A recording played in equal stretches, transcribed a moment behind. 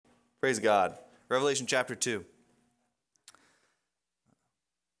Praise God. Revelation chapter 2.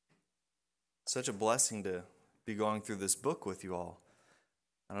 Such a blessing to be going through this book with you all.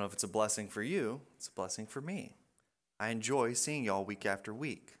 I don't know if it's a blessing for you. It's a blessing for me. I enjoy seeing y'all week after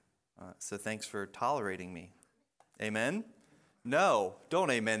week. So thanks for tolerating me. Amen? No, don't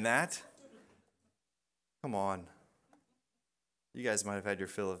amen that. Come on. You guys might have had your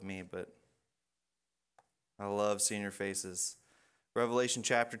fill of me, but I love seeing your faces. Revelation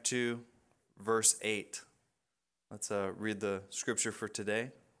chapter 2, verse 8. Let's read the scripture for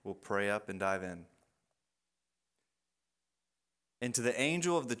today. We'll pray up and dive in. And to the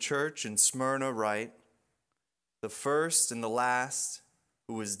angel of the church in Smyrna write, the first and the last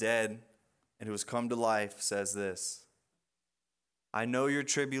who was dead and who has come to life says this, I know your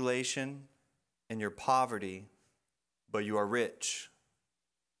tribulation and your poverty, but you are rich,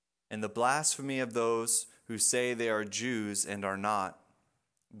 and the blasphemy of those who say they are Jews and are not,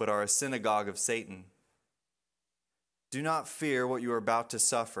 but are a synagogue of Satan. Do not fear what you are about to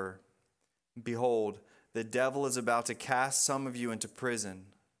suffer. Behold, the devil is about to cast some of you into prison,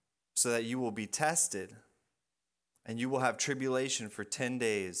 so that you will be tested, and you will have tribulation for 10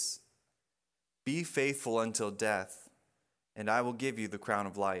 days. Be faithful until death, and I will give you the crown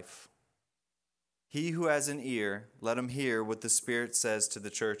of life. He who has an ear, let him hear what the Spirit says to the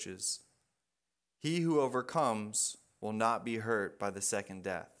churches. He who overcomes will not be hurt by the second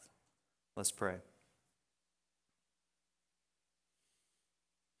death. Let's pray.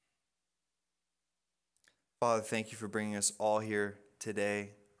 Father, thank you for bringing us all here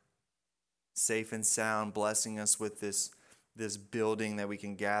today, safe and sound, blessing us with this building that we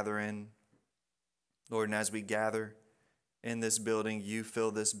can gather in. Lord, and as we gather in this building, you fill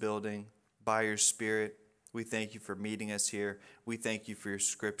this building by your Spirit. We thank you for meeting us here. We thank you for your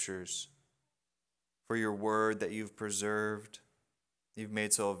scriptures, for your word that you've preserved, you've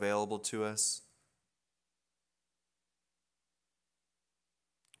made so available to us.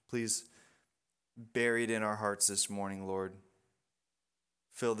 Please, buried in our hearts this morning, Lord,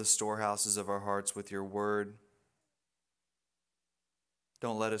 fill the storehouses of our hearts with your word.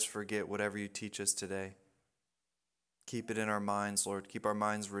 Don't let us forget whatever you teach us today. Keep it in our minds, Lord. Keep our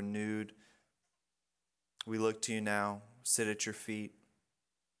minds renewed. We look to you now. Sit at your feet.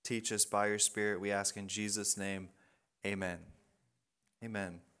 Teach us by your Spirit. We ask in Jesus' name, amen.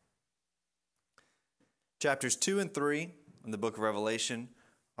 Amen. Chapters 2 and 3 in the book of Revelation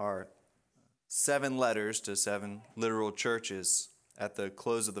are 7 letters to 7 literal churches at the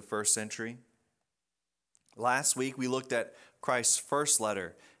close of the first century. Last week we looked at Christ's first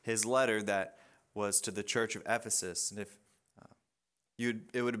letter, his letter that was to the church of Ephesus. And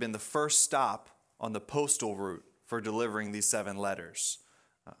it would have been the first stop on the postal route for delivering these 7 letters.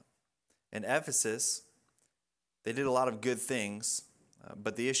 In Ephesus, they did a lot of good things,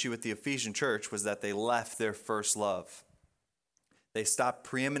 but the issue with the Ephesian church was that they left their first love. They stopped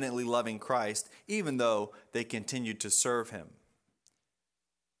preeminently loving Christ, even though they continued to serve him.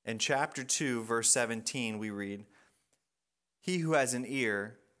 In chapter 2, verse 17, we read, He who has an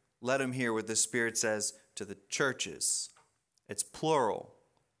ear, let him hear what the Spirit says to the churches. It's plural.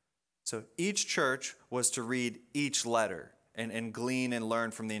 So each church was to read each letter and glean and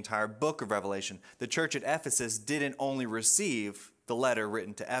learn from the entire book of Revelation. The church at Ephesus didn't only receive the letter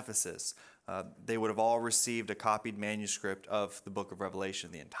written to Ephesus. They would have all received a copied manuscript of the book of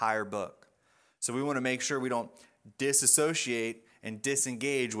Revelation, the entire book. So we want to make sure we don't disassociate and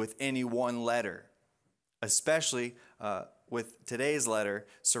disengage with any one letter, especially with today's letter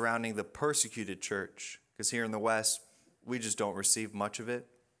surrounding the persecuted church, because here in the West, we just don't receive much of it.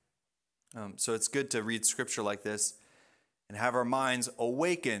 So it's good to read scripture like this and have our minds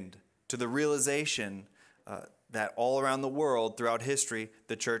awakened to the realization that all around the world, throughout history,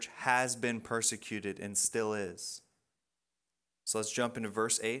 the church has been persecuted and still is. So let's jump into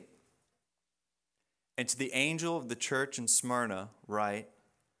verse 8. And to the angel of the church in Smyrna write,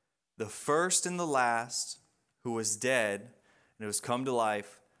 the first and the last who was dead and who has come to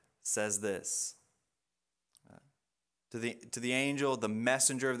life says this. To the angel, the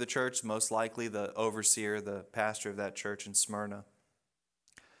messenger of the church, most likely the overseer, the pastor of that church in Smyrna.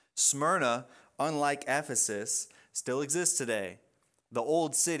 Smyrna, unlike Ephesus, still exists today. The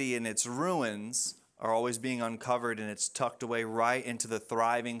old city and its ruins are always being uncovered, and it's tucked away right into the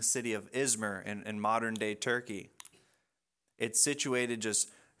thriving city of Izmir in modern-day Turkey. It's situated just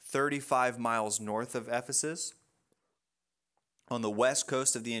 35 miles north of Ephesus on the west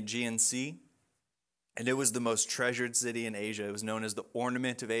coast of the Aegean Sea, and it was the most treasured city in Asia. It was known as the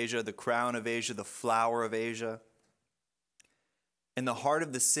ornament of Asia, the crown of Asia, the flower of Asia. In the heart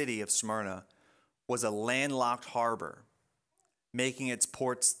of the city of Smyrna was a landlocked harbor making its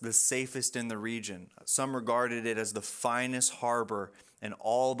ports the safest in the region. Some regarded it as the finest harbor in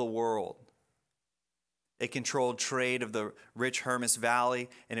all the world. It controlled trade of the rich Hermus Valley,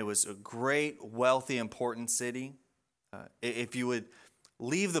 and it was a great, wealthy, important city. If you would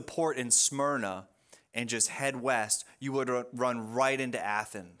leave the port in Smyrna and just head west, you would run right into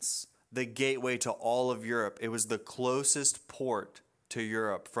Athens, the gateway to all of Europe. It was the closest port to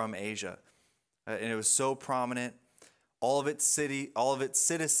Europe from Asia, and it was so prominent. All of its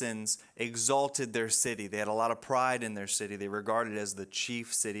citizens exalted their city. They had a lot of pride in their city. They regarded it as the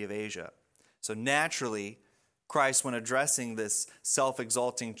chief city of Asia. So naturally, Christ, when addressing this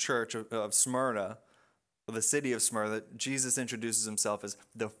self-exalting church of Smyrna, or the city of Smyrna, Jesus introduces himself as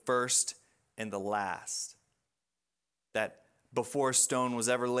the first and the last. That before stone was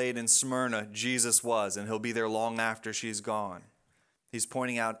ever laid in Smyrna, Jesus was, and he'll be there long after she's gone. He's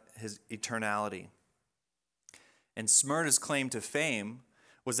pointing out his eternality. And Smyrna's claim to fame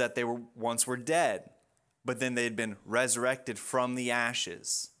was that they once were dead, but then they had been resurrected from the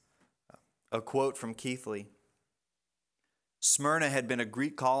ashes. A quote from Keithley: Smyrna had been a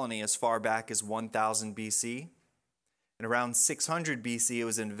Greek colony as far back as 1000 BC. And around 600 BC, it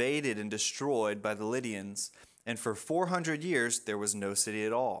was invaded and destroyed by the Lydians. And for 400 years, there was no city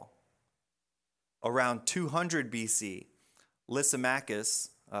at all. Around 200 BC, Lysimachus,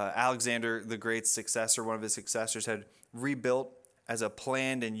 Alexander the Great's successor, one of his successors, had rebuilt as a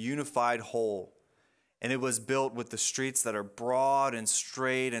planned and unified whole. And it was built with the streets that are broad and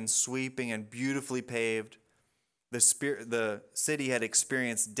straight and sweeping and beautifully paved. The city had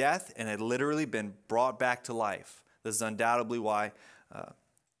experienced death and had literally been brought back to life. This is undoubtedly why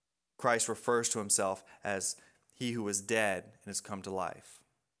Christ refers to himself as he who was dead and has come to life.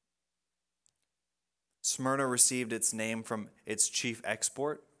 Smyrna received its name from its chief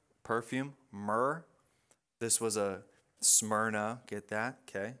export, perfume, myrrh. This was a Smyrna, get that?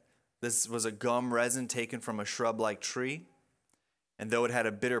 Okay. This was a gum resin taken from a shrub-like tree. And though it had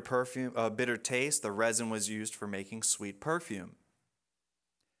a bitter taste, the resin was used for making sweet perfume.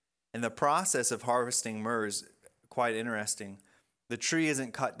 And the process of harvesting myrrh is quite interesting. The tree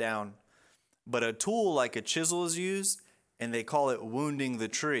isn't cut down, but a tool like a chisel is used, and they call it wounding the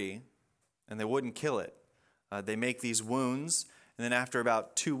tree, and they wouldn't kill it. They make these wounds, and then after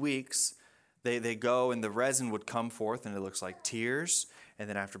about 2 weeks, they go and the resin would come forth, and it looks like tears. And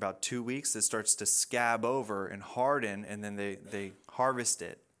then after about 2 weeks, it starts to scab over and harden, and then they harvest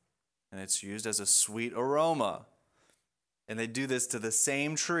it. And it's used as a sweet aroma. And they do this to the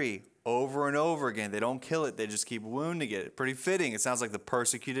same tree over and over again. They don't kill it. They just keep wounding it. Pretty fitting. It sounds like the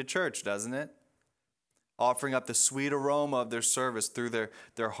persecuted church, doesn't it? Offering up the sweet aroma of their service through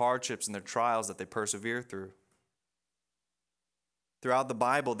their hardships and their trials that they persevere through. Throughout the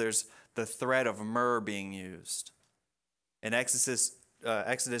Bible, there's the thread of myrrh being used. In Exodus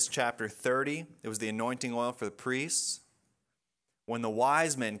chapter 30, it was the anointing oil for the priests. When the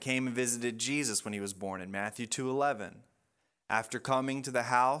wise men came and visited Jesus when he was born in Matthew 2:11, after coming to the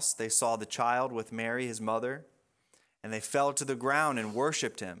house, they saw the child with Mary, his mother, and they fell to the ground and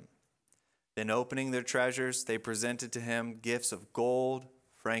worshipped him. Then opening their treasures, they presented to him gifts of gold,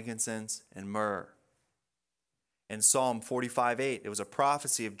 frankincense, and myrrh. In Psalm 45:8, it was a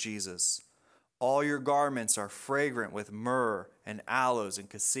prophecy of Jesus. All your garments are fragrant with myrrh and aloes and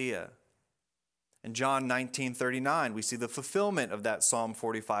cassia. In John 19:39, we see the fulfillment of that Psalm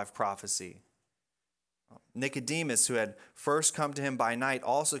 45 prophecy. Nicodemus, who had first come to him by night,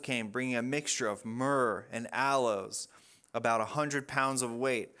 also came bringing a mixture of myrrh and aloes, about 100 pounds of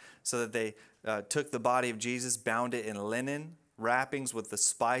weight, so that they took the body of Jesus, bound it in linen wrappings with the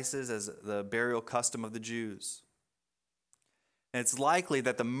spices as the burial custom of the Jews. And it's likely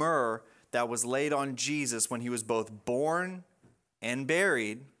that the myrrh that was laid on Jesus when he was both born and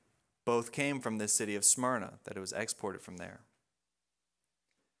buried both came from this city of Smyrna, that it was exported from there.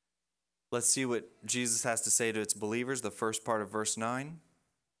 Let's see what Jesus has to say to its believers, the first part of verse 9.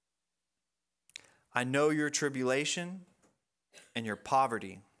 I know your tribulation and your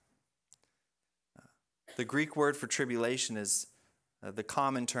poverty. The Greek word for tribulation is the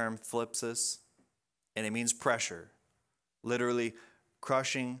common term thlipsis, and it means pressure, literally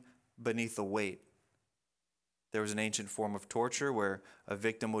crushing beneath the weight. There was an ancient form of torture where a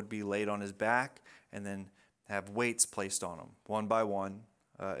victim would be laid on his back and then have weights placed on him, one by one,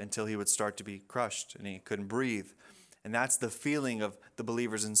 until he would start to be crushed and he couldn't breathe. And that's the feeling of the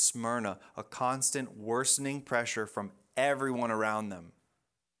believers in Smyrna, a constant worsening pressure from everyone around them.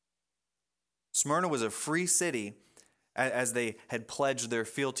 Smyrna was a free city as they had pledged their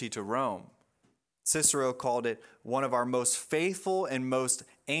fealty to Rome. Cicero called it one of our most faithful and most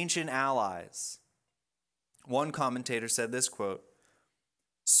ancient allies. One commentator said this quote,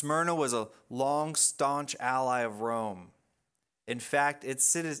 Smyrna was a long, staunch ally of Rome. In fact, its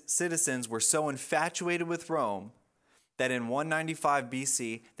citizens were so infatuated with Rome that in 195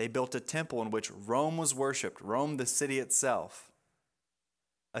 BC, they built a temple in which Rome was worshipped, Rome the city itself.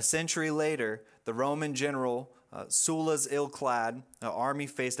 A century later, the Roman general Sulla's ill-clad army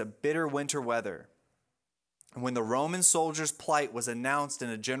faced a bitter winter weather. And when the Roman soldiers' plight was announced in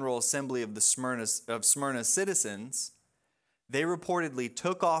a general assembly of Smyrna's citizens, they reportedly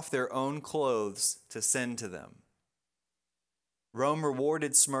took off their own clothes to send to them. Rome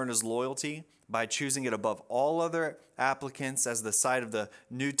rewarded Smyrna's loyalty by choosing it above all other applicants as the site of the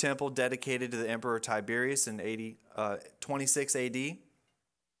new temple dedicated to the Emperor Tiberius in 26 AD.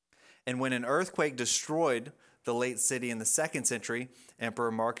 And when an earthquake destroyed the late city in the 2nd century,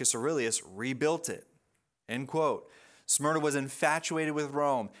 Emperor Marcus Aurelius rebuilt it. End quote. Smyrna was infatuated with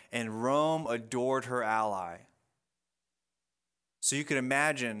Rome, and Rome adored her ally. So you can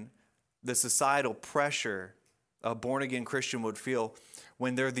imagine the societal pressure a born-again Christian would feel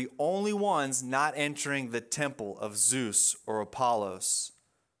when they're the only ones not entering the temple of Zeus or Apollos.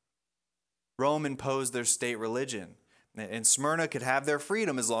 Rome imposed their state religion, and Smyrna could have their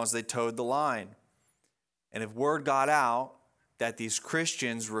freedom as long as they towed the line. And if word got out that these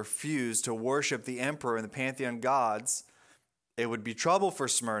Christians refused to worship the emperor and the pantheon gods, it would be trouble for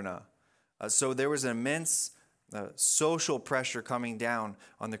Smyrna. So there was an immense social pressure coming down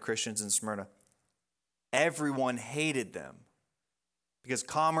on the Christians in Smyrna. Everyone hated them because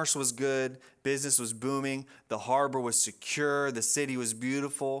commerce was good, business was booming, the harbor was secure, the city was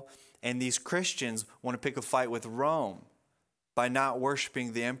beautiful, and these Christians want to pick a fight with Rome by not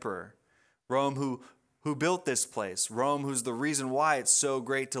worshiping the emperor. Rome who built this place, Rome who's the reason why it's so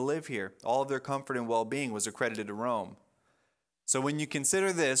great to live here. All of their comfort and well-being was accredited to Rome. So when you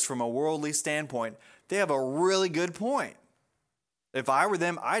consider this from a worldly standpoint, they have a really good point. If I were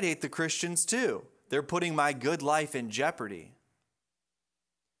them, I'd hate the Christians too. They're putting my good life in jeopardy.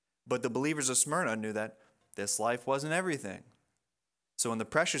 But the believers of Smyrna knew that this life wasn't everything. So when the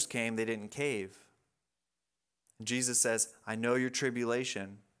pressures came, they didn't cave. And Jesus says, I know your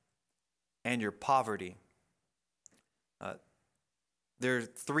tribulation and your poverty. There are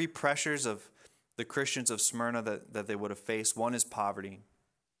 3 pressures of the Christians of Smyrna that they would have faced. One is poverty.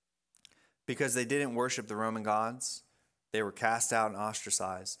 Because they didn't worship the Roman gods, they were cast out and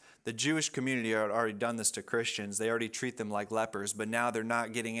ostracized. The Jewish community had already done this to Christians. They already treat them like lepers, but now they're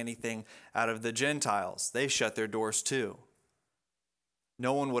not getting anything out of the Gentiles. They shut their doors too.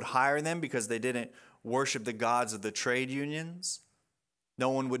 No one would hire them because they didn't worship the gods of the trade unions. No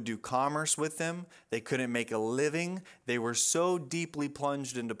one would do commerce with them. They couldn't make a living. They were so deeply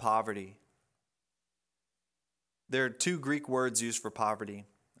plunged into poverty. There are 2 Greek words used for poverty.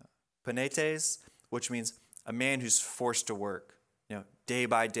 Penetes, which means a man who's forced to work, day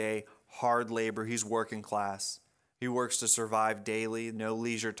by day, hard labor. He's working class. He works to survive daily, no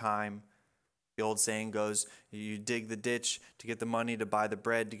leisure time. The old saying goes, you dig the ditch to get the money to buy the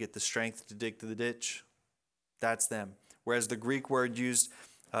bread, to get the strength to dig to the ditch. That's them. Whereas the Greek word used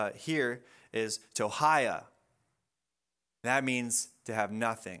here is tohaia. That means to have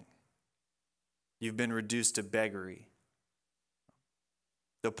nothing. You've been reduced to beggary.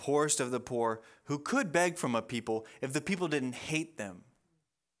 The poorest of the poor who could beg from a people if the people didn't hate them.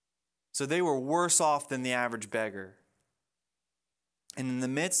 So they were worse off than the average beggar. And in the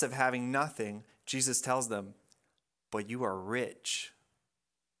midst of having nothing, Jesus tells them, but you are rich.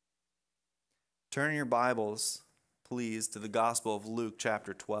 Turn your Bibles, please, to the Gospel of Luke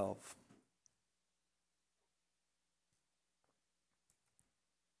chapter 12.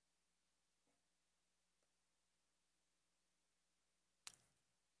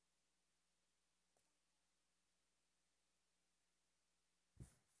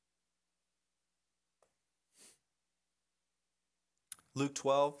 Luke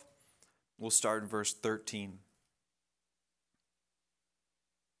 12, we'll start in verse 13.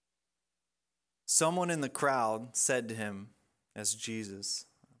 Someone in the crowd said to him, as Jesus,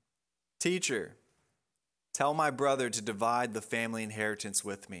 Teacher, tell my brother to divide the family inheritance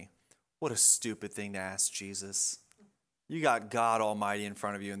with me. What a stupid thing to ask Jesus. You got God Almighty in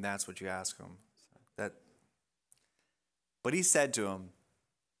front of you, and that's what you ask him. But he said to him,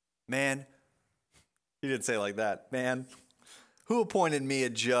 Man, he didn't say it like that, man. Who appointed me a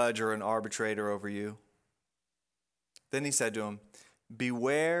judge or an arbitrator over you? Then he said to him,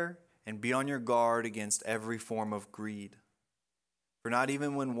 Beware and be on your guard against every form of greed. For not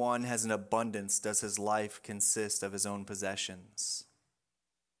even when one has an abundance does his life consist of his own possessions.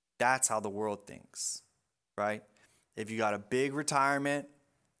 That's how the world thinks, right? If you got a big retirement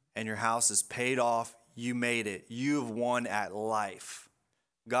and your house is paid off, you made it. You've won at life.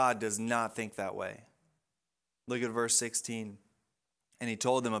 God does not think that way. Look at verse 16. And he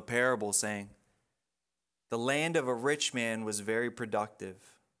told them a parable, saying, the land of a rich man was very productive.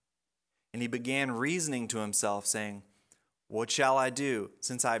 And he began reasoning to himself, saying, what shall I do,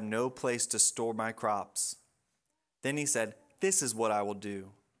 since I have no place to store my crops? Then he said, this is what I will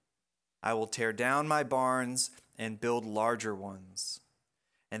do. I will tear down my barns and build larger ones.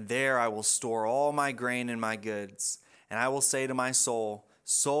 And there I will store all my grain and my goods. And I will say to my soul,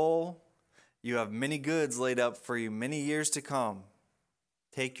 soul, you have many goods laid up for you many years to come.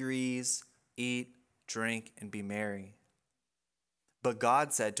 Take your ease, eat, drink, and be merry. But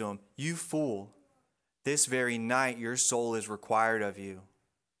God said to him, you fool, this very night your soul is required of you.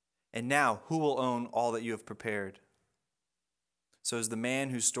 And now who will own all that you have prepared? So is the man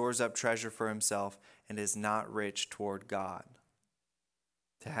who stores up treasure for himself and is not rich toward God.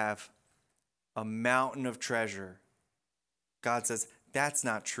 To have a mountain of treasure, God says, that's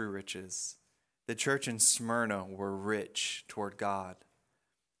not true riches. The church in Smyrna were rich toward God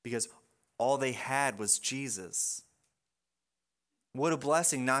because all they had was Jesus. What a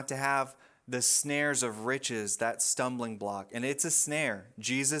blessing not to have the snares of riches, that stumbling block. And it's a snare.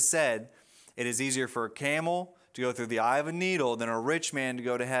 Jesus said, it is easier for a camel to go through the eye of a needle than a rich man to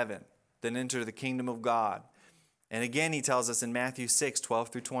go to heaven, than enter the kingdom of God. And again, he tells us in Matthew 6, 20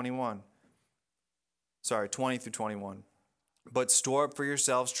 through 21. But store up for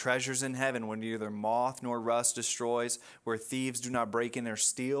yourselves treasures in heaven, where neither moth nor rust destroys, where thieves do not break in or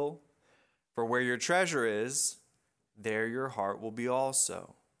steal. For where your treasure is, there your heart will be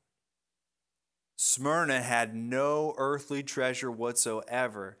also. Smyrna had no earthly treasure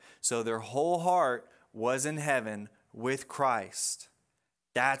whatsoever, so their whole heart was in heaven with Christ.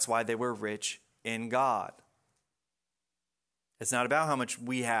 That's why they were rich in God. It's not about how much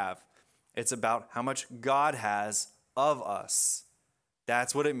we have. It's about how much God has of us.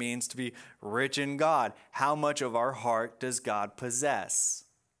 That's what it means to be rich in God. How much of our heart does God possess?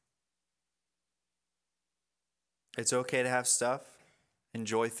 It's okay to have stuff.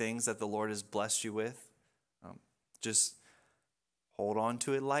 Enjoy things that the Lord has blessed you with. Just hold on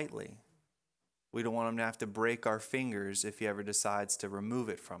to it lightly. We don't want him to have to break our fingers if he ever decides to remove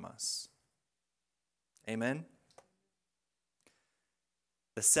it from us. Amen?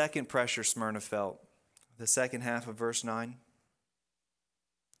 The second pressure Smyrna felt, the second half of verse 9.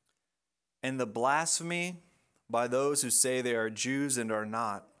 And the blasphemy by those who say they are Jews and are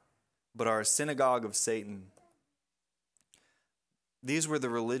not, but are a synagogue of Satan. These were the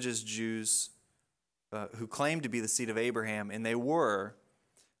religious Jews who claimed to be the seed of Abraham, and they were,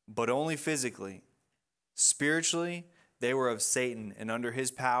 but only physically. Spiritually, they were of Satan and under his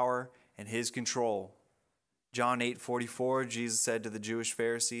power and his control. John 8:44, Jesus said to the Jewish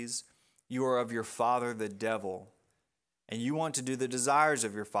Pharisees, you are of your father the devil, and you want to do the desires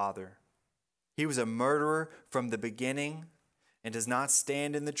of your father. He was a murderer from the beginning and does not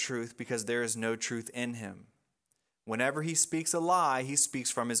stand in the truth because there is no truth in him. Whenever he speaks a lie, he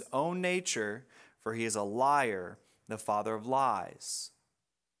speaks from his own nature, for he is a liar, the father of lies.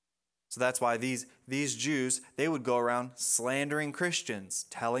 So that's why these Jews, they would go around slandering Christians,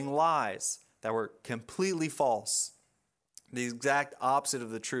 telling lies that were completely false, the exact opposite of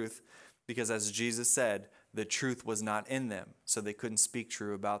the truth, because as Jesus said, the truth was not in them, so they couldn't speak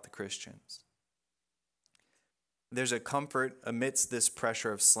true about the Christians. There's a comfort amidst this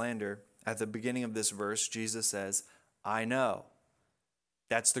pressure of slander. At the beginning of this verse, Jesus says, I know.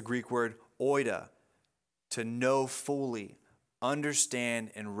 That's the Greek word oida, to know fully,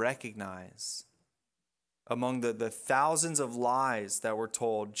 understand, and recognize. Among the thousands of lies that were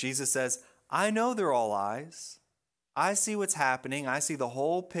told, Jesus says, I know they're all lies. I see what's happening. I see the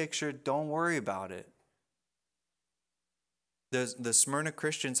whole picture. Don't worry about it. The Smyrna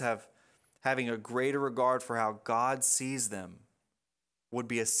Christians having a greater regard for how God sees them would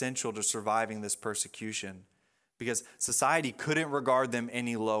be essential to surviving this persecution, because society couldn't regard them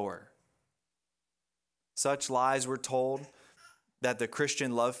any lower. Such lies were told that the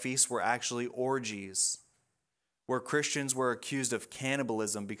Christian love feasts were actually orgies, where Christians were accused of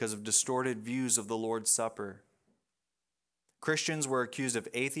cannibalism because of distorted views of the Lord's Supper. Christians were accused of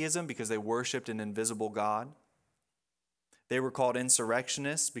atheism because they worshiped an invisible God. They were called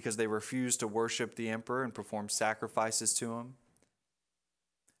insurrectionists because they refused to worship the emperor and perform sacrifices to him.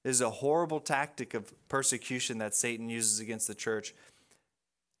 It is a horrible tactic of persecution that Satan uses against the church.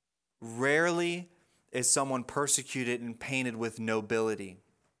 Rarely is someone persecuted and painted with nobility.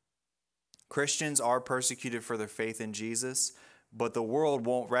 Christians are persecuted for their faith in Jesus, but the world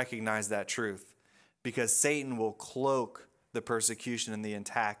won't recognize that truth because Satan will cloak the persecution and the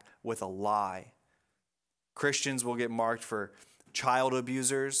attack with a lie. Christians will get marked for child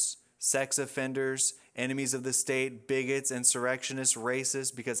abusers, sex offenders, enemies of the state, bigots, insurrectionists,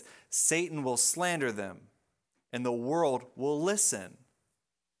 racists, because Satan will slander them and the world will listen.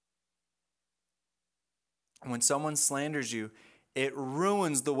 When someone slanders you, it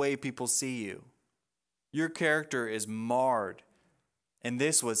ruins the way people see you. Your character is marred. And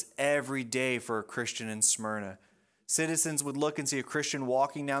this was every day for a Christian in Smyrna. Citizens would look and see a Christian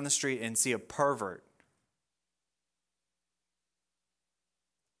walking down the street and see a pervert.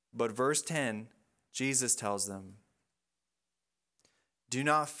 But verse 10, Jesus tells them, "Do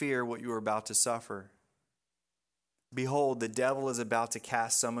not fear what you are about to suffer. Behold, the devil is about to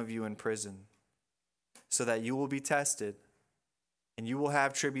cast some of you in prison, so that you will be tested, and you will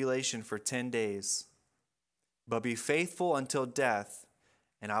have tribulation for 10 days. But be faithful until death,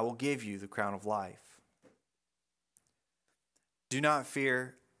 and I will give you the crown of life." Do not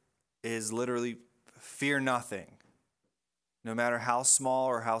fear is literally fear nothing. No matter how small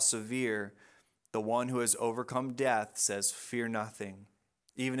or how severe, the one who has overcome death says, fear nothing.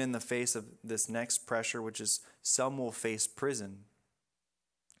 Even in the face of this next pressure, which is some will face prison.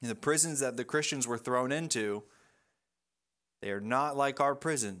 And the prisons that the Christians were thrown into, they are not like our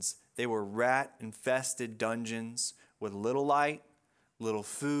prisons. They were rat-infested dungeons with little light, little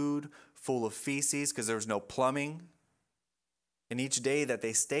food, full of feces because there was no plumbing. And each day that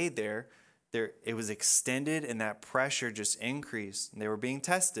they stayed there, it was extended and that pressure just increased. And they were being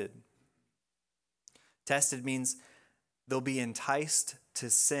tested. Tested means they'll be enticed to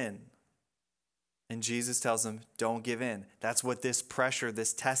sin. And Jesus tells them, don't give in. That's what this pressure,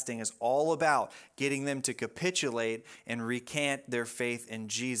 this testing is all about, getting them to capitulate and recant their faith in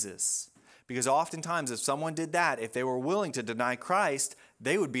Jesus. Because oftentimes if someone did that, if they were willing to deny Christ,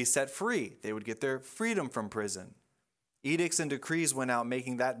 they would be set free. They would get their freedom from prison. Edicts and decrees went out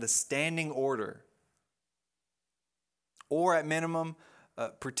making that the standing order. Or at minimum,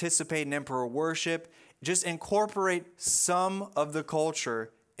 participate in emperor worship. Just incorporate some of the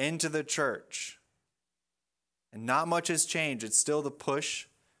culture into the church. And not much has changed. It's still the push,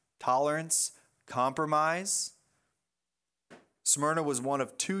 tolerance, compromise. Smyrna was one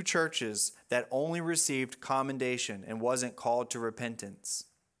of 2 churches that only received commendation and wasn't called to repentance.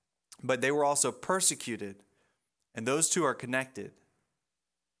 But they were also persecuted. And those 2 are connected.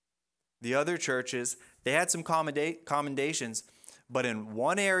 The other churches, they had some commendations, but in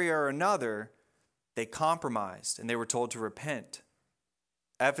one area or another, they compromised and they were told to repent.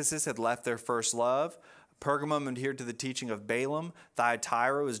 Ephesus had left their first love. Pergamum adhered to the teaching of Balaam.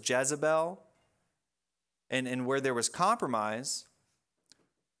 Thyatira was Jezebel. And where there was compromise,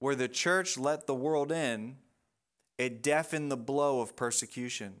 where the church let the world in, it deafened the blow of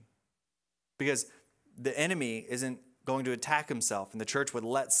persecution. Because the enemy isn't going to attack himself, and the church would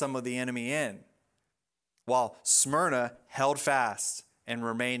let some of the enemy in, while Smyrna held fast and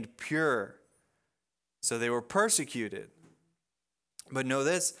remained pure. So they were persecuted. But know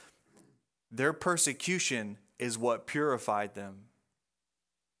this, their persecution is what purified them.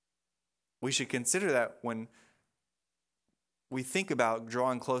 We should consider that when we think about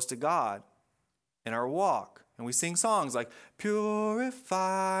drawing close to God in our walk. And we sing songs like,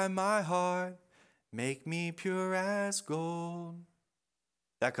 "Purify my heart, make me pure as gold."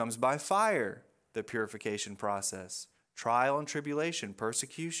 That comes by fire, the purification process. Trial and tribulation,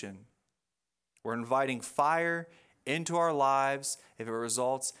 persecution. We're inviting fire into our lives if it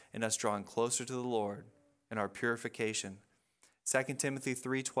results in us drawing closer to the Lord in our purification. 2 Timothy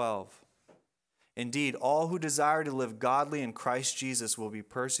 3:12. "Indeed, all who desire to live godly in Christ Jesus will be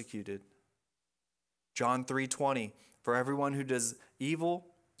persecuted." John 3:20. For everyone who does evil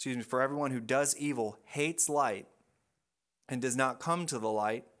hates light and does not come to the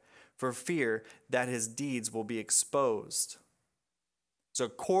light for fear that his deeds will be exposed. So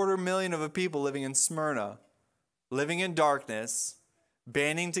 250,000 of people living in Smyrna, living in darkness,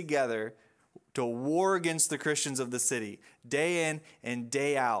 banding together to war against the Christians of the city, day in and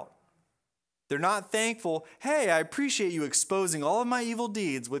day out. They're not thankful, "Hey, I appreciate you exposing all of my evil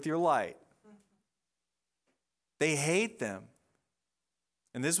deeds with your light." They hate them.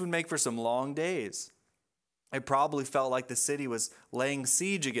 And this would make for some long days. It probably felt like the city was laying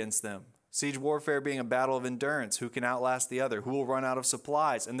siege against them. Siege warfare being a battle of endurance. Who can outlast the other? Who will run out of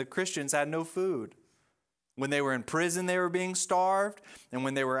supplies? And the Christians had no food. When they were in prison, they were being starved. And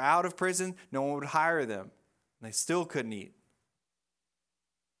when they were out of prison, no one would hire them. And they still couldn't eat.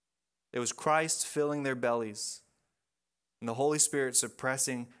 It was Christ filling their bellies and the Holy Spirit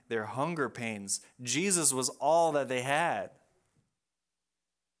suppressing their hunger pains. Jesus was all that they had.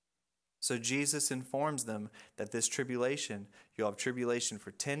 So Jesus informs them that this tribulation, you'll have tribulation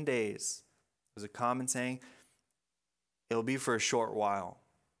for 10 days. There's a common saying, it'll be for a short while.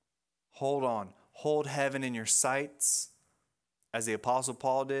 Hold on. Hold heaven in your sights, as the Apostle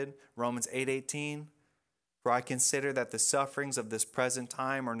Paul did, Romans 8:18. For I consider that the sufferings of this present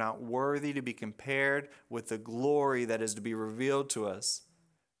time are not worthy to be compared with the glory that is to be revealed to us.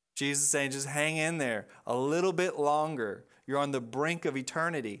 Jesus is saying, just hang in there a little bit longer. You're on the brink of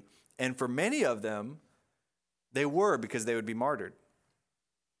eternity. And for many of them, they were, because they would be martyred.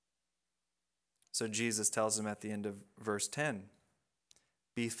 So Jesus tells them at the end of verse 10,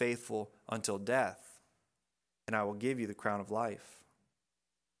 be faithful until death, and I will give you the crown of life.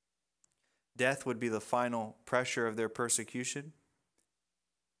 Death would be the final pressure of their persecution,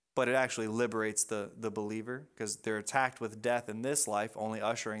 but it actually liberates the believer, because they're attacked with death in this life, only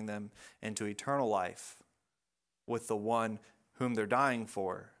ushering them into eternal life with the one whom they're dying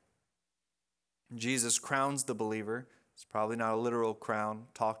for. Jesus crowns the believer. It's probably not a literal crown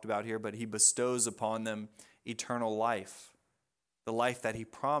talked about here, but he bestows upon them eternal life, the life that he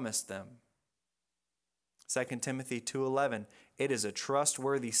promised them. 2 Timothy 2:11, it is a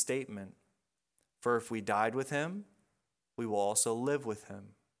trustworthy statement. For if we died with him, we will also live with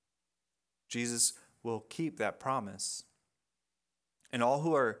him. Jesus will keep that promise. And all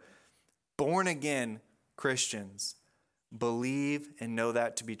who are born again Christians believe and know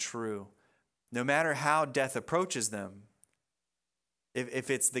that to be true. No matter how death approaches them, if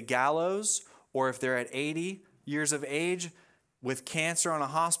it's the gallows or if they're at 80 years of age with cancer on a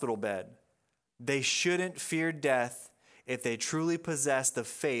hospital bed, they shouldn't fear death if they truly possess the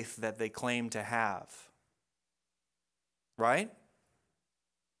faith that they claim to have. Right?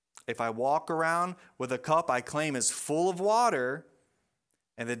 If I walk around with a cup I claim is full of water,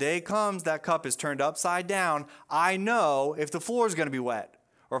 and the day comes that cup is turned upside down, I know if the floor is going to be wet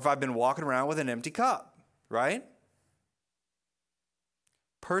or if I've been walking around with an empty cup. Right?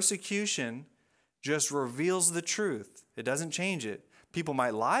 Persecution just reveals the truth. It doesn't change it. People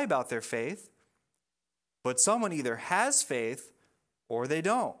might lie about their faith, but someone either has faith or they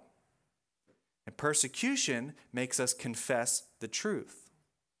don't. And persecution makes us confess the truth.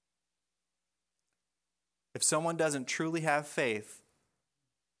 If someone doesn't truly have faith,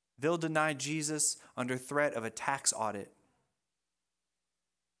 they'll deny Jesus under threat of a tax audit.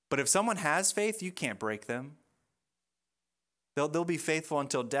 But if someone has faith, you can't break them. They'll be faithful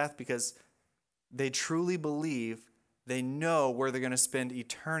until death because they truly believe, they know where they're going to spend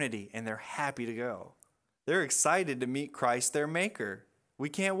eternity, and they're happy to go. They're excited to meet Christ, their Maker. We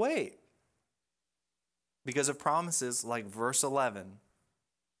can't wait. Because of promises like verse 11.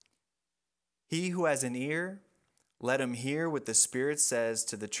 He who has an ear, let him hear what the Spirit says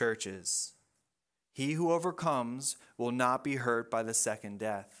to the churches. He who overcomes will not be hurt by the second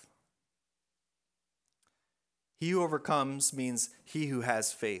death. He who overcomes means he who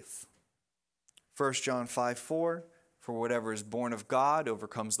has faith. 1 John 5:4, for whatever is born of God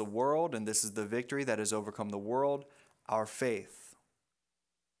overcomes the world, and this is the victory that has overcome the world, our faith.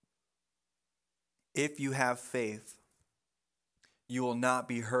 If you have faith, you will not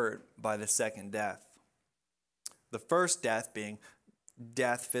be hurt by the second death. The first death being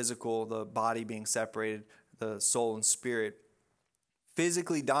death, physical, the body being separated, the soul and spirit.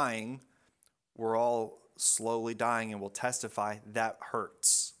 Physically dying, we're all slowly dying and will testify that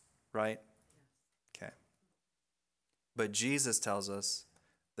hurts, right? Okay. But Jesus tells us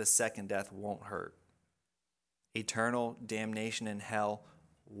the second death won't hurt. Eternal damnation in hell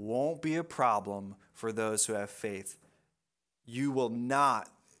won't be a problem for those who have faith. You will not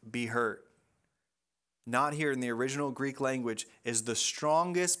be hurt. Not here in the original Greek language is the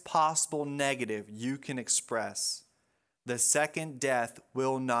strongest possible negative you can express. The second death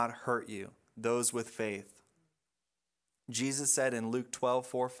will not hurt you, those with faith. Jesus said in Luke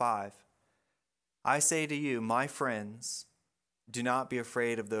 12:4-5, I say to you, my friends, do not be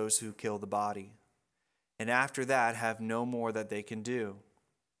afraid of those who kill the body, and after that have no more that they can do.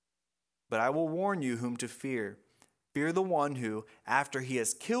 But I will warn you whom to fear. Fear the one who, after he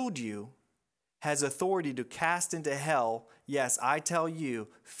has killed you, has authority to cast into hell. Yes, I tell you,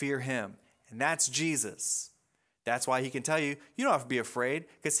 fear him. And that's Jesus. That's why he can tell you, you don't have to be afraid,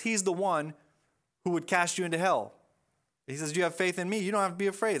 because he's the one who would cast you into hell. He says, you have faith in me. You don't have to be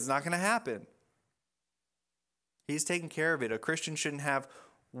afraid. It's not going to happen. He's taking care of it. A Christian shouldn't have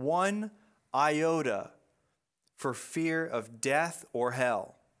one iota for fear of death or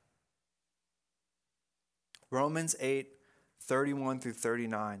hell. Romans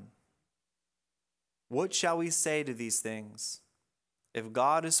 8:31-39. What shall we say to these things? If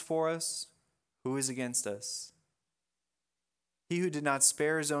God is for us, who is against us? He who did not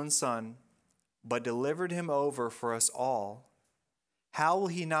spare his own son, but delivered him over for us all, how will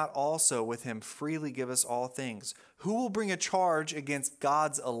he not also with him freely give us all things? Who will bring a charge against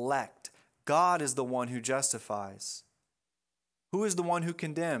God's elect? God is the one who justifies. Who is the one who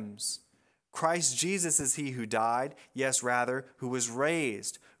condemns? Christ Jesus is he who died, yes, rather, who was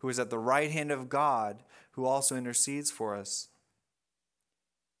raised, who is at the right hand of God, who also intercedes for us.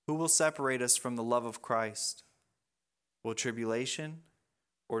 Who will separate us from the love of Christ? Will tribulation,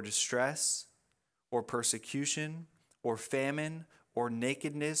 or distress, or persecution, or famine, or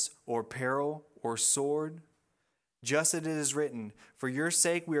nakedness, or peril, or sword? Just as it is written, for your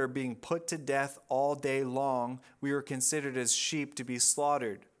sake we are being put to death all day long. We are considered as sheep to be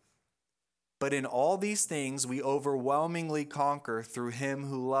slaughtered. But in all these things we overwhelmingly conquer through him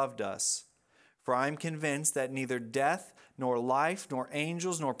who loved us. For I am convinced that neither death, nor life, nor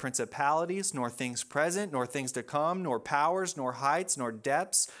angels, nor principalities, nor things present, nor things to come, nor powers, nor heights, nor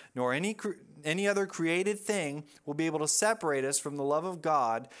depths, nor any other created thing will be able to separate us from the love of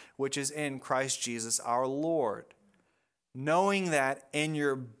God, which is in Christ Jesus our Lord. Knowing that in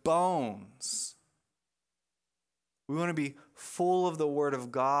your bones, we want to be full of the Word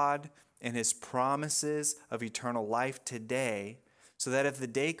of God and His promises of eternal life today, so that if the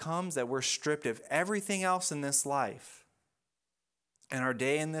day comes that we're stripped of everything else in this life, and our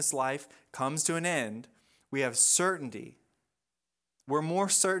day in this life comes to an end, we have certainty. We're more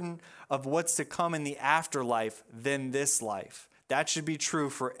certain of what's to come in the afterlife than this life. That should be true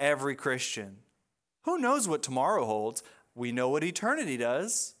for every Christian. Who knows what tomorrow holds? We know what eternity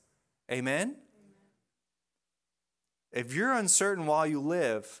does. Amen? If you're uncertain while you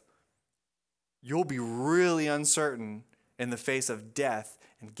live, you'll be really uncertain in the face of death.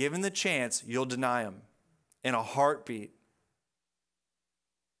 And given the chance, you'll deny Him in a heartbeat.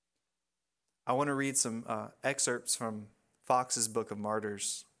 I want to read some excerpts from Fox's Book of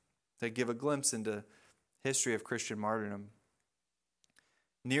Martyrs that give a glimpse into history of Christian martyrdom.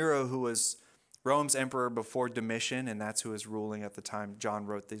 Nero, who was Rome's emperor before Domitian, and that's who was ruling at the time John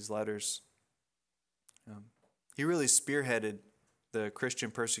wrote these letters. He really spearheaded the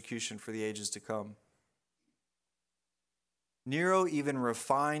Christian persecution for the ages to come. Nero even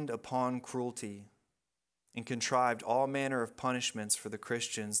refined upon cruelty and contrived all manner of punishments for the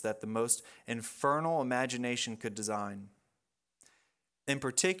Christians that the most infernal imagination could design. In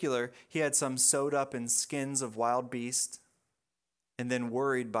particular, he had some sewed up in skins of wild beasts and then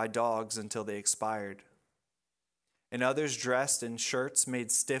worried by dogs until they expired, and others dressed in shirts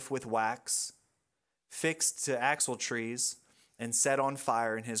made stiff with wax, fixed to axle trees, and set on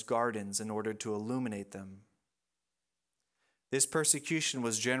fire in his gardens in order to illuminate them. This persecution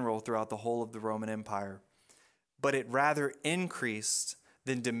was general throughout the whole of the Roman Empire, but it rather increased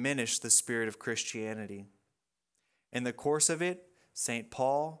than diminished the spirit of Christianity. In the course of it, St.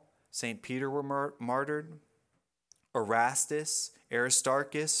 Paul, St. Peter were martyred, Erastus,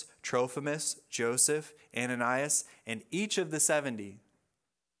 Aristarchus, Trophimus, Joseph, Ananias, and each of the 70.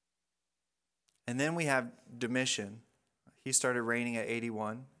 And then we have Domitian. He started reigning at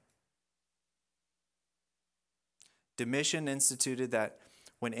 81. Domitian instituted that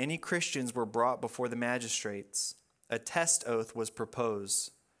when any Christians were brought before the magistrates, a test oath was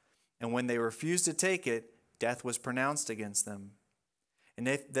proposed, and when they refused to take it, death was pronounced against them. And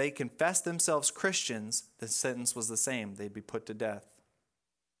if they confessed themselves Christians, the sentence was the same. They'd be put to death.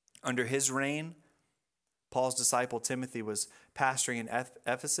 Under his reign, Paul's disciple Timothy was pastoring in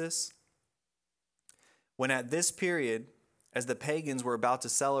Ephesus. When at this period, as the pagans were about to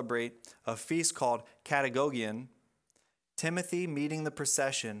celebrate a feast called Catagogion, Timothy, meeting the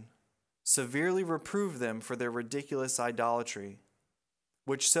procession, severely reproved them for their ridiculous idolatry,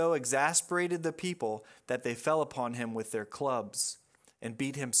 which so exasperated the people that they fell upon him with their clubs and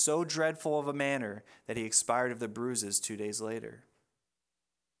beat him so dreadful of a manner that he expired of the bruises 2 days later.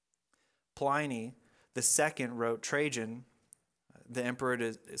 Pliny the second wrote Trajan, the emperor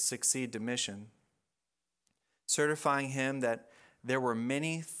to succeed Domitian, certifying him that there were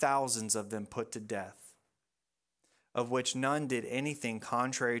many thousands of them put to death, of which none did anything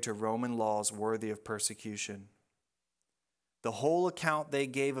contrary to Roman laws worthy of persecution. The whole account they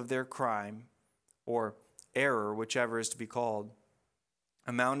gave of their crime, or error, whichever is to be called,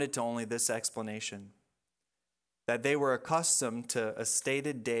 amounted to only this explanation: that they were accustomed to a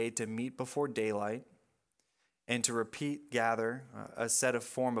stated day to meet before daylight and to gather a set of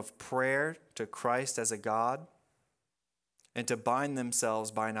form of prayer to Christ as a God, and to bind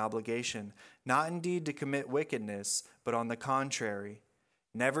themselves by an obligation, not indeed to commit wickedness, but on the contrary,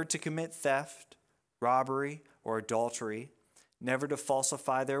 never to commit theft, robbery, or adultery, never to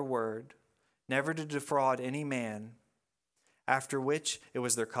falsify their word, never to defraud any man, after which it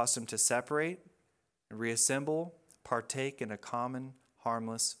was their custom to separate and reassemble, partake in a common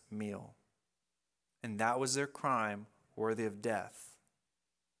harmless meal. And that was their crime worthy of death.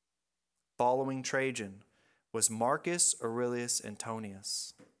 Following Trajan was Marcus Aurelius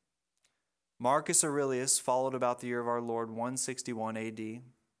Antonius. Marcus Aurelius followed about the year of our Lord 161 AD.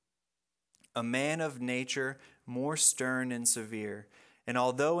 A man of nature more stern and severe, and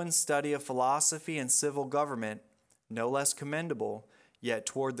although in study of philosophy and civil government no less commendable, yet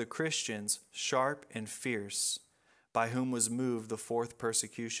toward the Christians sharp and fierce, by whom was moved the fourth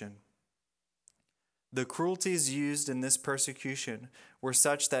persecution. The cruelties used in this persecution were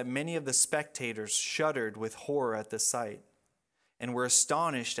such that many of the spectators shuddered with horror at the sight, and were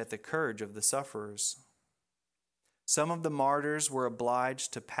astonished at the courage of the sufferers. Some of the martyrs were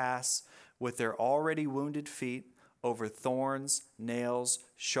obliged to pass with their already wounded feet over thorns, nails,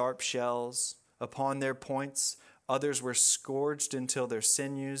 sharp shells. Upon their points, others were scourged until their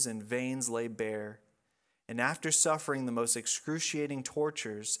sinews and veins lay bare. And after suffering the most excruciating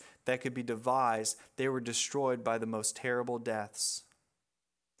tortures that could be devised, they were destroyed by the most terrible deaths.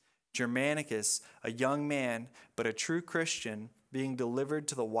 Germanicus, a young man, but a true Christian, being delivered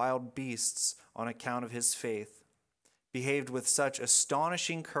to the wild beasts on account of his faith, behaved with such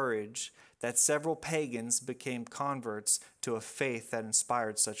astonishing courage that several pagans became converts to a faith that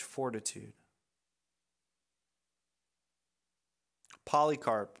inspired such fortitude.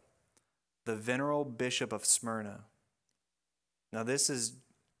 Polycarp, the venerable bishop of Smyrna. Now this is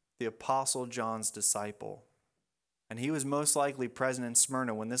the Apostle John's disciple, and he was most likely present in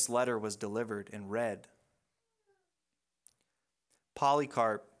Smyrna when this letter was delivered and read.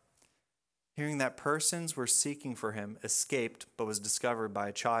 Polycarp, hearing that persons were seeking for him, escaped but was discovered by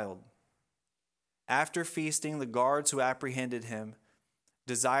a child. After feasting, the guards who apprehended him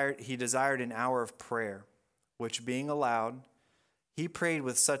desired an hour of prayer, which being allowed, he prayed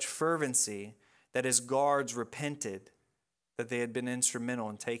with such fervency that his guards repented that they had been instrumental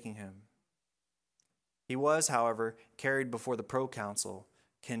in taking him. He was, however, carried before the proconsul,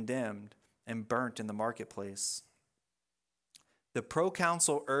 condemned, and burnt in the marketplace. The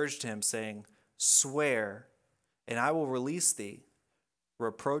proconsul urged him, saying, "Swear, and I will release thee.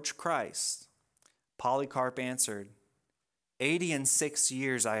 Reproach Christ." Polycarp answered, 86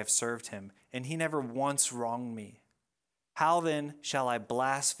 years I have served him, and he never once wronged me. How then shall I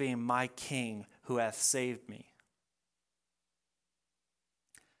blaspheme my king who hath saved me?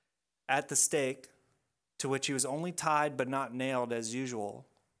 At the stake, to which he was only tied but not nailed as usual.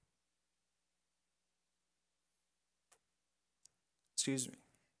 Excuse me.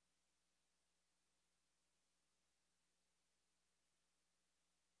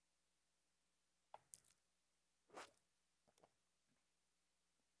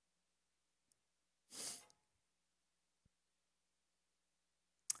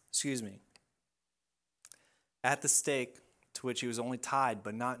 At the stake, to which he was only tied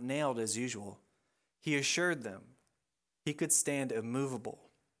but not nailed as usual, he assured them he could stand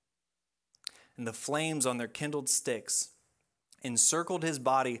immovable. And the flames on their kindled sticks encircled his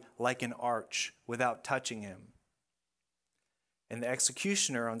body like an arch without touching him. And the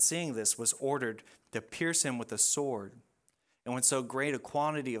executioner, on seeing this, was ordered to pierce him with a sword. And when so great a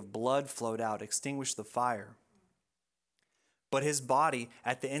quantity of blood flowed out, extinguished the fire. But his body,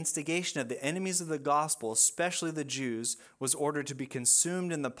 at the instigation of the enemies of the gospel, especially the Jews, was ordered to be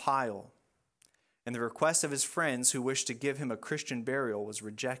consumed in the pile. And the request of his friends who wished to give him a Christian burial was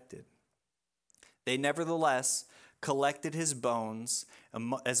rejected. They nevertheless collected his bones,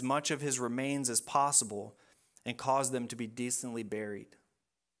 as much of his remains as possible, and caused them to be decently buried.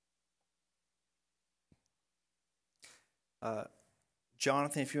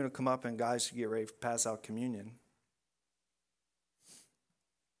 Jonathan, if you want to come up, and guys get ready to pass out communion.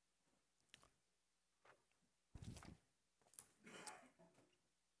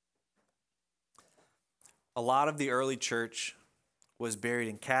 A lot of the early church was buried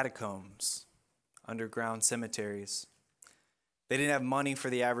in catacombs, underground cemeteries. They didn't have money for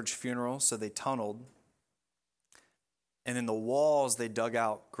the average funeral, so they tunneled. And in the walls, they dug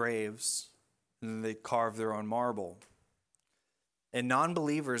out graves, and then they carved their own marble. And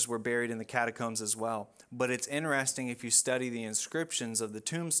non-believers were buried in the catacombs as well. But it's interesting if you study the inscriptions of the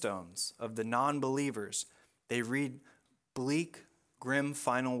tombstones of the non-believers, they read bleak, grim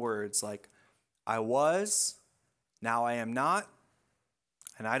final words like, I was, now I am not,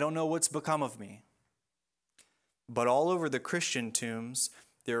 and I don't know what's become of me. But all over the Christian tombs,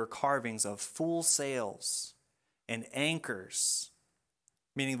 there are carvings of full sails and anchors,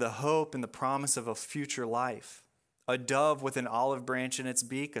 meaning the hope and the promise of a future life. A dove with an olive branch in its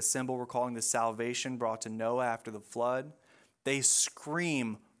beak, a symbol recalling the salvation brought to Noah after the flood. They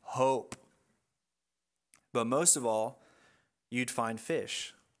scream hope. But most of all, you'd find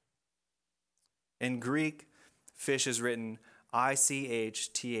fish. In Greek, fish is written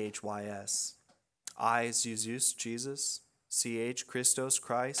I-C-H-T-H-Y-S. I is Jesus, C-H, Christos,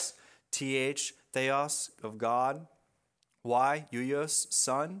 Christ, T-H, Theos, of God, Y, Huios,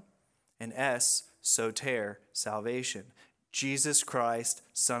 Son, and S, Soter, salvation. Jesus Christ,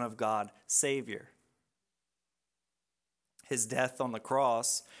 Son of God, Savior. His death on the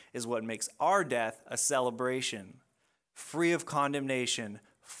cross is what makes our death a celebration, free of condemnation,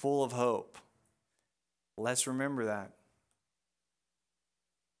 full of hope. Let's remember that.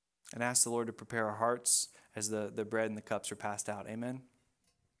 And ask the Lord to prepare our hearts as the bread and the cups are passed out. Amen.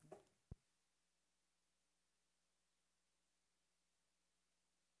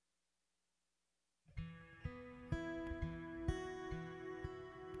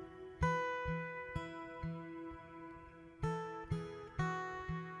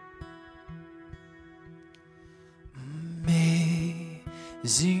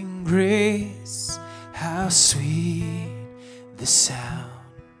 Amazing grace, how sweet the sound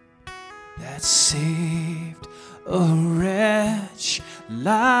that saved a wretch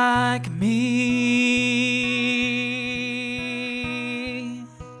like me.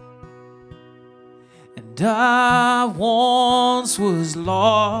 And I once was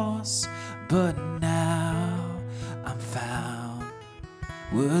lost, but now I'm found,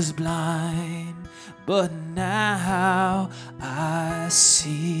 was blind, but now I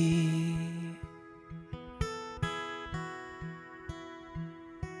see.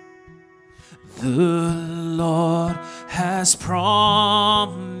 The Lord has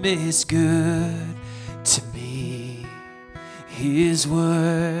promised good to me. His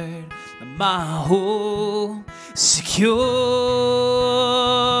word, my hope secures.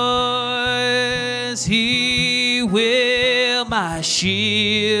 He will my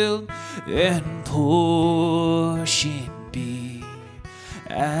shield and portion be,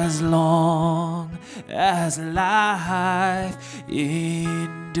 as long as life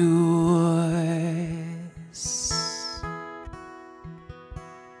endures.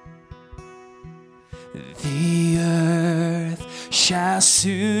 The earth shall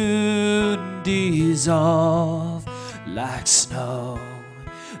soon dissolve like snow,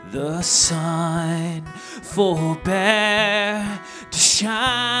 the sun forbear to shine,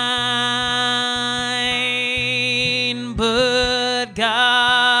 but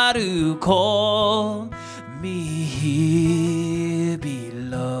God who called me here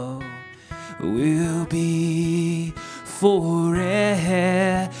below will be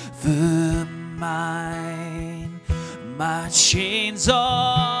forever mine. My chains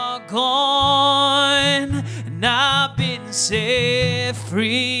are gone and I've been set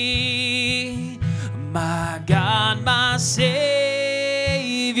free. My God, my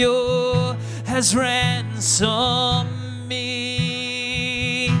Savior has ransomed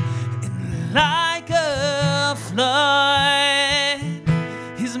me. And like a flood,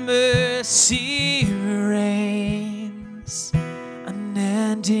 His mercy reigns,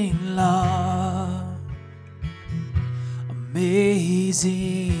 unending love,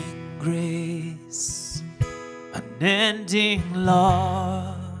 amazing grace, unending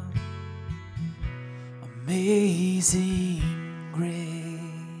love, amazing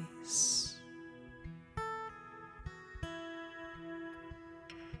grace.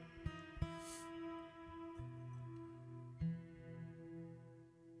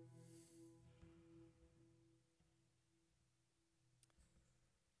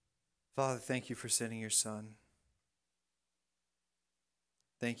 Father, thank you for sending your Son.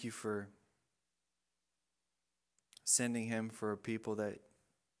 Thank you for sending him for a people that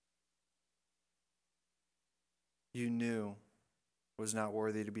you knew was not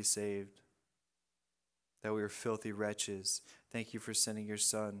worthy to be saved, that we were filthy wretches. Thank you for sending your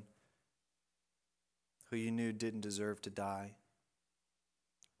Son, who you knew didn't deserve to die,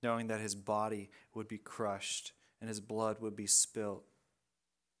 knowing that his body would be crushed and his blood would be spilt.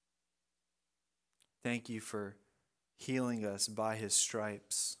 Thank you for healing us by his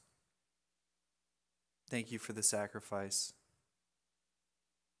stripes. Thank you for the sacrifice.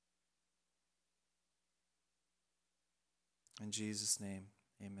 In Jesus' name,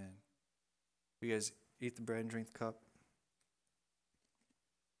 amen. You guys eat the bread and drink the cup.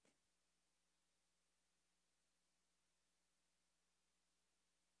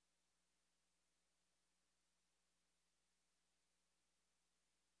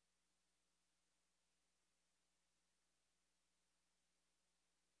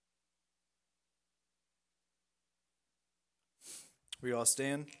 We all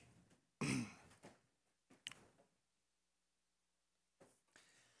stand.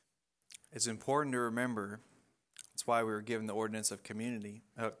 It's important to remember That's why we were given the ordinance of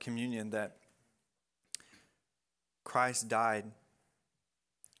communion, that Christ died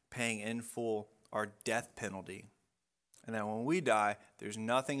paying in full our death penalty. And that when we die, there's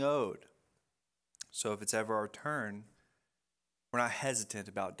nothing owed. So if it's ever our turn, we're not hesitant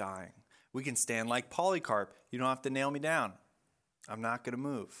about dying. We can stand like Polycarp. You don't have to nail me down. I'm not going to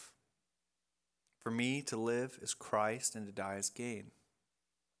move. For me to live is Christ and to die is gain.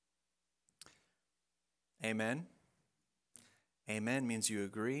 Amen. Amen means you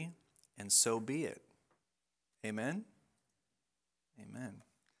agree, and so be it. Amen. Amen.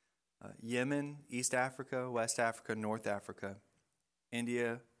 Yemen, East Africa, West Africa, North Africa,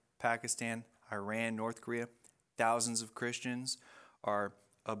 India, Pakistan, Iran, North Korea, thousands of Christians are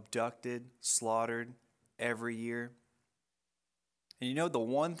abducted, slaughtered every year. And you know, the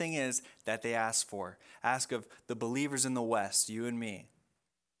one thing is that they ask for, ask of the believers in the West, you and me,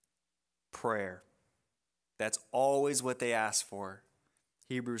 prayer. That's always what they ask for.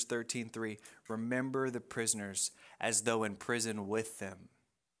 Hebrews 13:3, remember the prisoners as though in prison with them,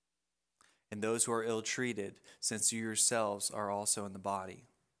 and those who are ill-treated, since you yourselves are also in the body.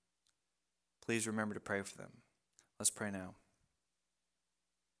 Please remember to pray for them. Let's pray now.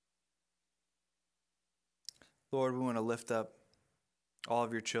 Lord, we want to lift up all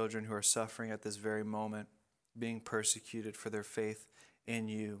of your children who are suffering at this very moment, being persecuted for their faith in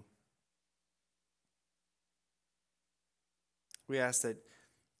you. We ask that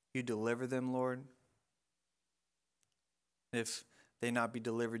you deliver them, Lord. If they not be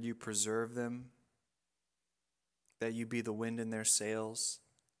delivered, you preserve them. That you be the wind in their sails.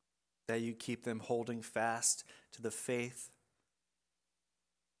 That you keep them holding fast to the faith.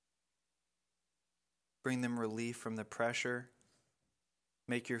 Bring them relief from the pressure.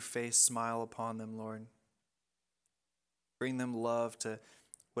 Make your face smile upon them, Lord. Bring them love to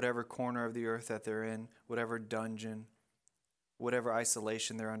whatever corner of the earth that they're in, whatever dungeon, whatever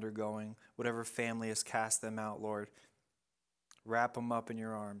isolation they're undergoing, whatever family has cast them out, Lord. Wrap them up in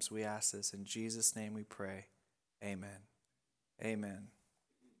your arms. We ask this in Jesus' name we pray. Amen. Amen.